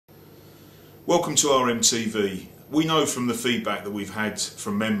Welcome to RMTV. We know from the feedback that we've had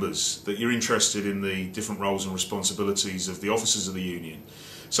from members that you're interested in the different roles and responsibilities of the officers of the union.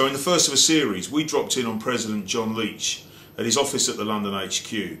 So in the first of a series, we dropped in on President John Leach at his office at the London HQ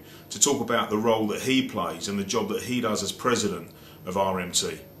to talk about the role that he plays and the job that he does as President of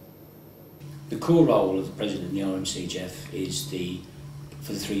RMT. The core role of the President of the RMT, Geoff, is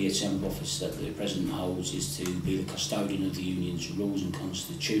for the 3-year term of office that the President holds, is to be the custodian of the union's rules and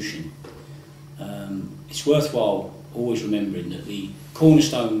constitution. It's worthwhile always remembering that the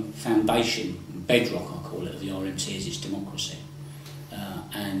cornerstone foundation, bedrock I call it, of the RMT is its democracy.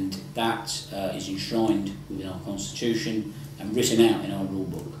 And that is enshrined within our constitution and written out in our rule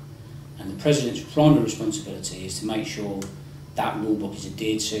book. And the President's primary responsibility is to make sure that rule book is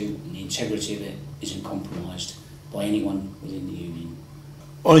adhered to and the integrity of it isn't compromised by anyone within the union.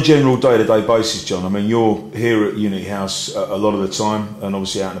 On a general day-to-day basis, John, I mean, you're here at Unity House a lot of the time and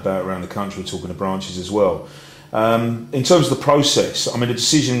obviously out and about around the country talking to branches as well. In terms of the process, I mean, the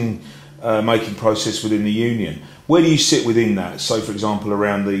decision-making process within the union, where do you sit within that? So, for example,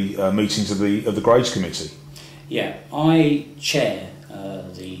 around the meetings of the Grades Committee? Yeah, I chair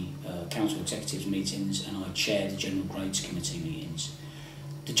the Council Executives meetings and I chair the General Grades Committee meetings.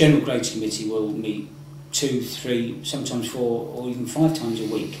 The General Grades Committee will meet 2, 3, sometimes 4 or even 5 times a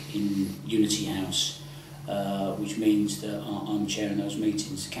week in Unity House, which means that I'm chairing those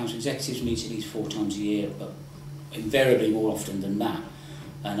meetings. The Council Executives meet at least 4 times a year, but invariably more often than that,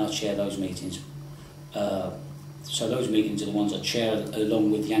 and I chair those meetings. So those meetings are the ones I chair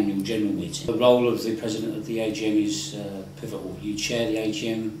along with the annual general meeting. The role of the President of the AGM is pivotal. You chair the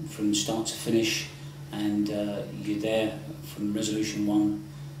AGM from start to finish, and you're there from Resolution 1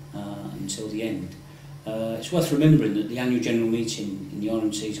 until the end. It's worth remembering that the annual general meeting in the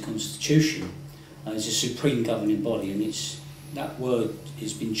RMT's constitution is a supreme governing body, and that word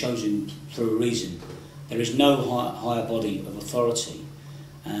has been chosen for a reason. There is no higher body of authority,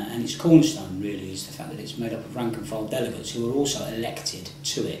 and its cornerstone really is the fact that it's made up of rank and file delegates who are also elected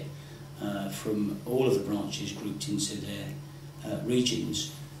to it from all of the branches grouped into their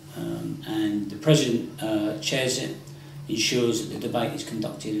regions, and the President chairs it, ensures that the debate is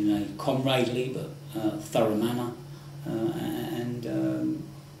conducted in a comradely but thorough manner, and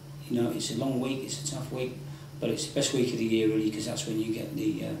you know, it's a long week, it's a tough week, but it's the best week of the year really, because that's when you get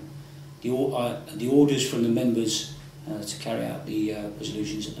the orders from the members to carry out the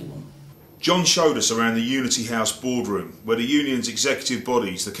resolutions that they want. John showed us around the Unity House boardroom where the union's executive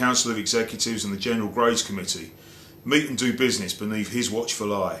bodies, the Council of Executives and the General Grades Committee, meet and do business beneath his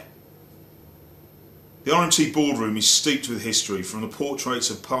watchful eye. The RMT boardroom is steeped with history, from the portraits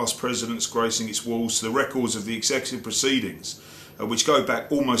of past presidents gracing its walls to the records of the executive proceedings, which go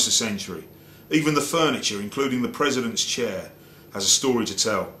back almost a century. Even the furniture, including the President's chair, has a story to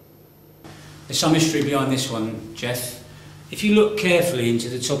tell. There's some history behind this one, Geoff. If you look carefully into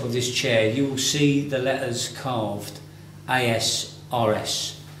the top of this chair, you will see the letters carved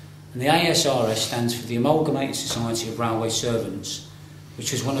ASRS. And the ASRS stands for the Amalgamated Society of Railway Servants,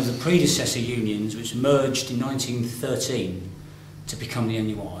 which was one of the predecessor unions which merged in 1913 to become the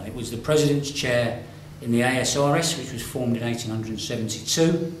NUI. It was the President's chair in the ASRS, which was formed in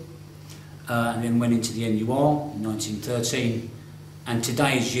 1872, and then went into the NUR in 1913, and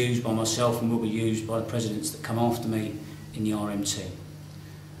today is used by myself and will be used by the Presidents that come after me in the RMT.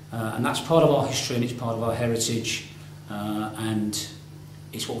 And that's part of our history and it's part of our heritage, and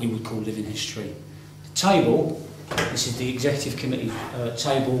it's what we would call living history. The table, this is the Executive Committee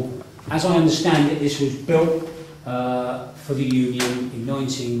table. As I understand it, this was built for the Union in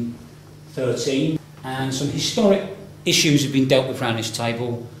 1913, and some historic issues have been dealt with around this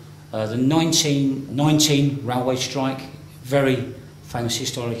table. The 1919 railway strike, very famous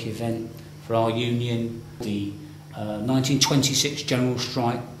historic event for our Union. The 1926 general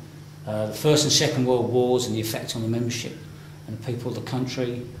strike, the First and Second World Wars and the effect on the membership and the people of the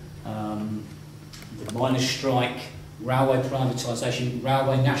country. The miners' strike, railway privatisation,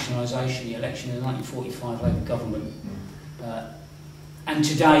 railway nationalisation, the election of the 1945 Labour government, and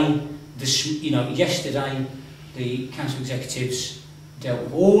today, yesterday, the Council Executives dealt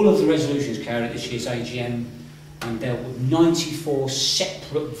with all of the resolutions carried at this year's AGM and dealt with 94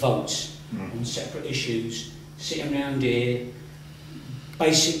 separate votes on separate issues, sitting around here,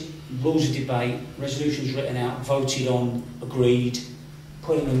 basic rules of debate, resolutions written out, voted on, agreed,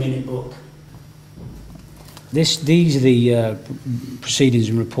 put in a minute book. These are the proceedings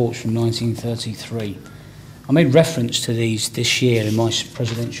and reports from 1933. I made reference to these this year in my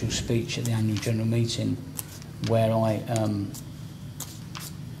presidential speech at the annual general meeting, where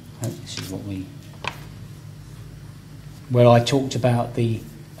where I talked about the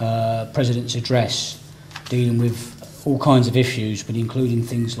President's address, dealing with all kinds of issues, but including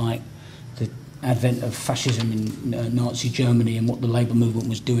things like the advent of fascism in Nazi Germany and what the labour movement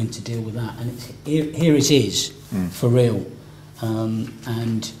was doing to deal with that. And here it is, for real.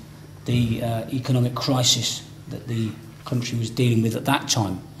 And the economic crisis that the country was dealing with at that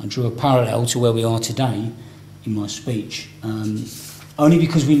time. I drew a parallel to where we are today in my speech, only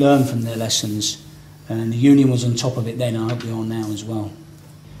because we learned from their lessons, and the Union was on top of it then, I hope we are now as well.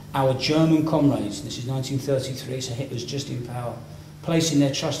 Our German comrades, this is 1933, so Hitler's just in power, placing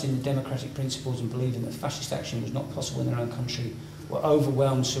their trust in the democratic principles and believing that fascist action was not possible in their own country, were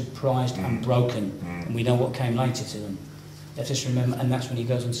overwhelmed, surprised and broken, and we know what came later to them. Let's just remember, and that's when he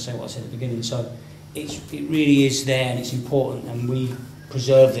goes on to say what I said at the beginning. So it really is there, and it's important, and we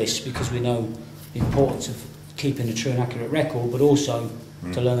preserve this because we know the importance of keeping a true and accurate record, but also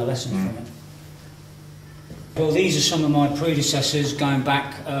to learn a lesson from it. Well, these are some of my predecessors going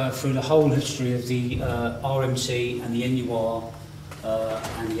back through the whole history of the RMT and the NUR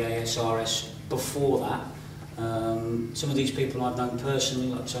and the ASRS before that. Some of these people I've known personally,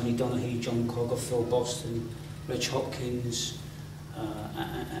 like Tony Donaghy, John Cogger, Phil Boston, Rich Hopkins,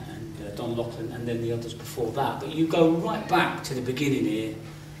 and Don Laughlin, and then the others before that. But you go right back to the beginning here,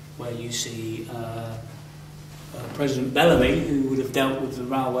 where you see President Bellamy, who would have dealt with the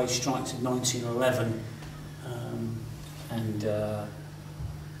railway strikes of 1911, and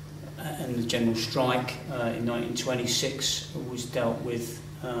the general strike in 1926 was dealt with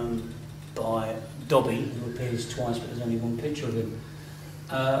by Dobby, who appears twice, but there's only one picture of him.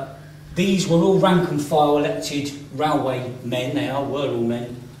 These were all rank and file elected railway men, were all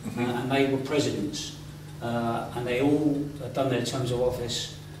men, and they were presidents. And they all had done their terms of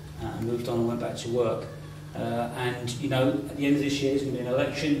office and moved on and went back to work. And, you know, at the end of this year there's going to be an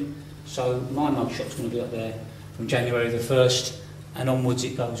election, so my mugshot's going to be up there from January the 1st, and onwards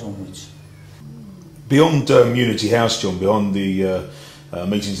it goes onwards. Beyond Unity House, John, beyond the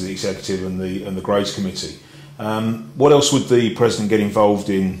meetings of the Executive and the Grades Committee, what else would the President get involved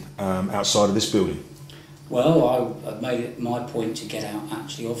in outside of this building? Well, I've made it my point to get out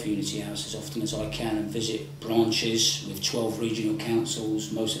actually of Unity House as often as I can and visit branches with 12 regional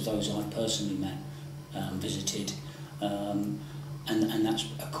councils, most of those I've personally met, visited, and that's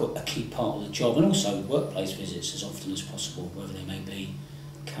a key part of the job, and also workplace visits as often as possible, whether they may be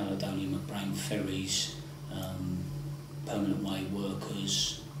Caledonia, McBrain ferries, permanent way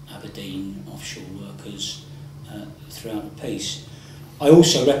workers, Aberdeen offshore workers, throughout the piece. I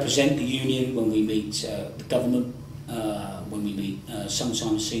also represent the union when we meet the government, when we meet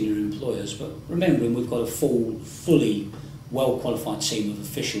sometimes senior employers, but remembering we've got a fully well-qualified team of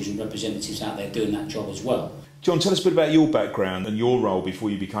officials and representatives out there doing that job as well. John, tell us a bit about your background and your role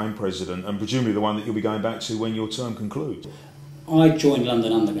before you became President, and presumably the one that you'll be going back to when your term concludes. I joined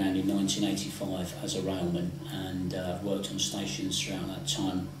London Underground in 1985 as a railman, and worked on stations throughout that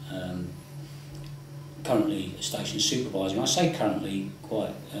time. Currently a station supervisor, and I say currently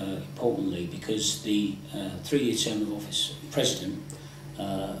quite importantly because the 3-year term of office President,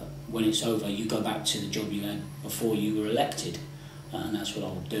 when it's over you go back to the job you had before you were elected, and that's what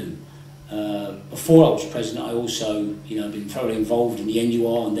I'll do. Before I was President I also been thoroughly involved in the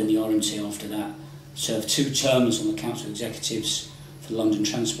NUR and then the RMT after that. Served 2 terms on the Council of Executives for the London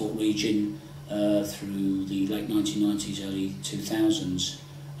Transport Region through the late 1990s, early 2000s.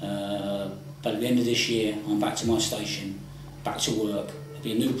 But at the end of this year, I'm back to my station, back to work. There'll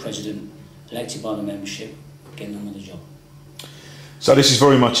be a new president, elected by the membership, getting on with the job. So this is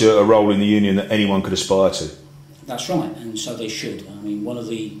very much a role in the union that anyone could aspire to? That's right, and so they should. I mean, one of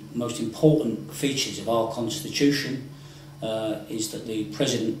the most important features of our constitution is that the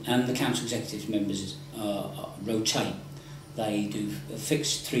president and the council executive members rotate. They do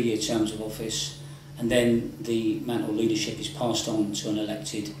fixed 3-year terms of office, and then the mantle of leadership is passed on to an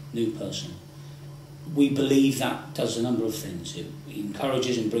elected new person. We believe that does a number of things. It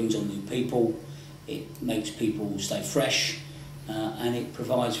encourages and brings on new people, it makes people stay fresh, and it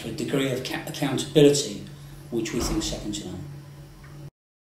provides for a degree of accountability which we think is second to none.